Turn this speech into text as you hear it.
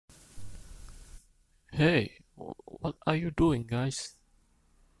Hey, what are you doing, guys?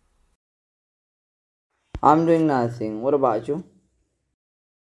 I'm doing nothing. What about you?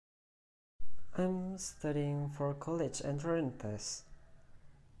 I'm studying for college entrance test.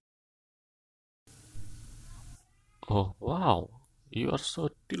 Oh, wow, you are so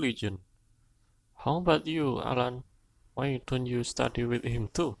diligent. How about you, Alan? Why don't you study with him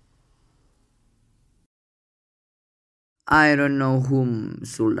too? I don't know whom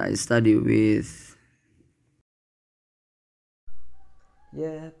should I study with.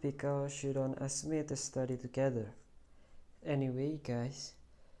 Yeah, because you don't ask me to study together. Anyway, guys,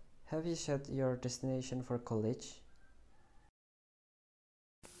 have you set your destination for college?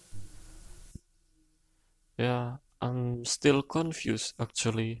 Yeah, I'm still confused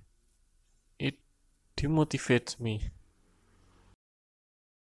actually. It demotivates me.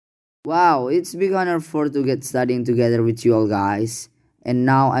 Wow, it's big honor for to get studying together with you all guys. And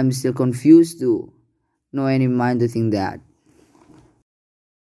now I'm still confused too. No any mind to think that.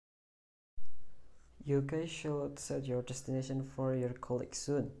 You guys should set your destination for your college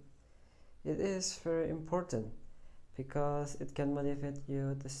soon. It is very important because it can motivate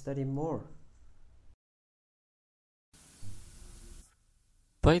you to study more.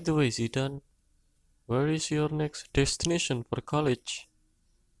 By the way, Zidan, where is your next destination for college?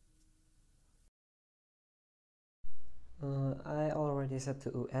 I already said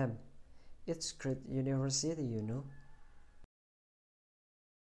to UM. It's great university, you know.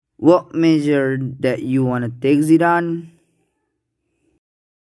 What major that you wanna take, Zidan?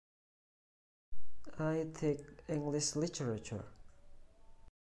 I take English literature.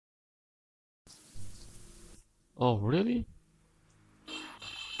 Oh, really?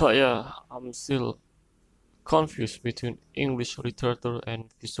 But yeah, I'm still confused between English literature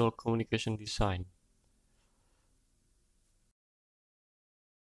and visual communication design.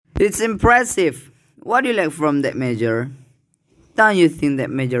 It's impressive. What do you like from that major? Don't you think that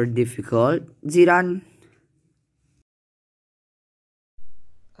major difficult, Zidan?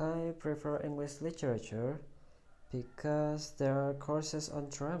 I prefer English literature because there are courses on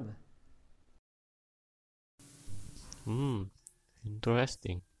drama. Hmm,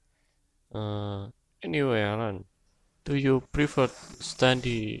 interesting. Uh, anyway, Alan, do you prefer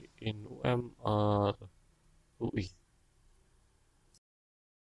study in UM or UI?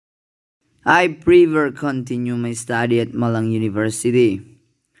 I prefer continue my study at Malang University.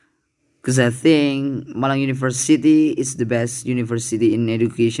 Because I think Malang University is the best university in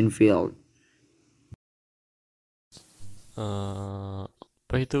education field. Uh,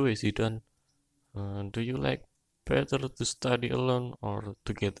 by the way, Zidan, do you like better to study alone or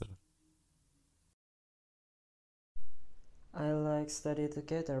together? I like study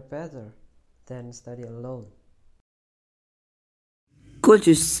together better than study alone. Could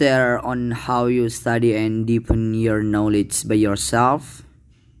you share on how you study and deepen your knowledge by yourself?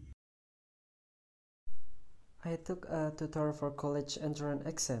 I took a tutor for college entrance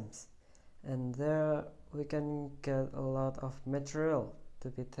exams, and there we can get a lot of material to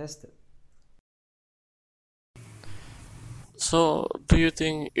be tested. So, do you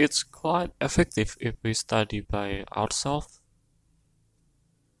think it's quite effective if we study by ourselves?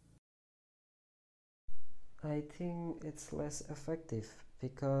 I think it's less effective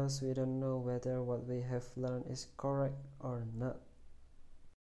because we don't know whether what we have learned is correct or not.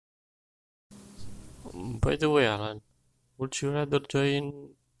 By the way, Alan, would you rather join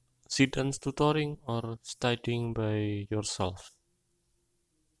Zidan's tutoring or studying by yourself?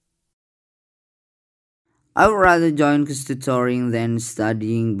 I would rather join tutoring than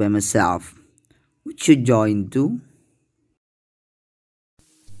studying by myself. Would you join too?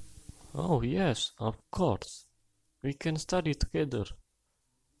 Oh, yes, of course. We can study together.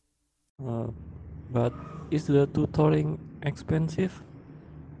 Uh, but is the tutoring expensive?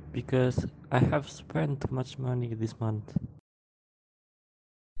 Because I have spent too much money this month.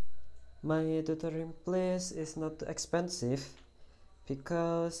 My tutoring place is not too expensive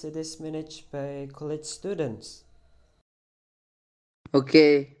because it is managed by college students.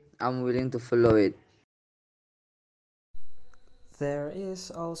 Okay, I'm willing to follow it. There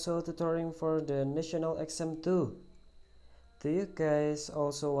is also tutoring for the national exam too. Do you guys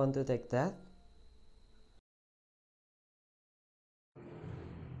also want to take that?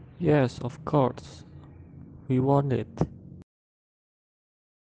 Yes, of course. We want it.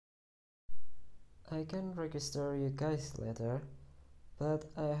 I can register you guys later, but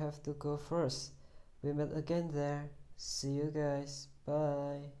I have to go first. We meet again there. See you guys.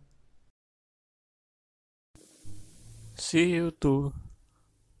 Bye. See you too.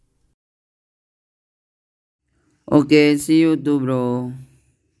 Okay, see you too, bro.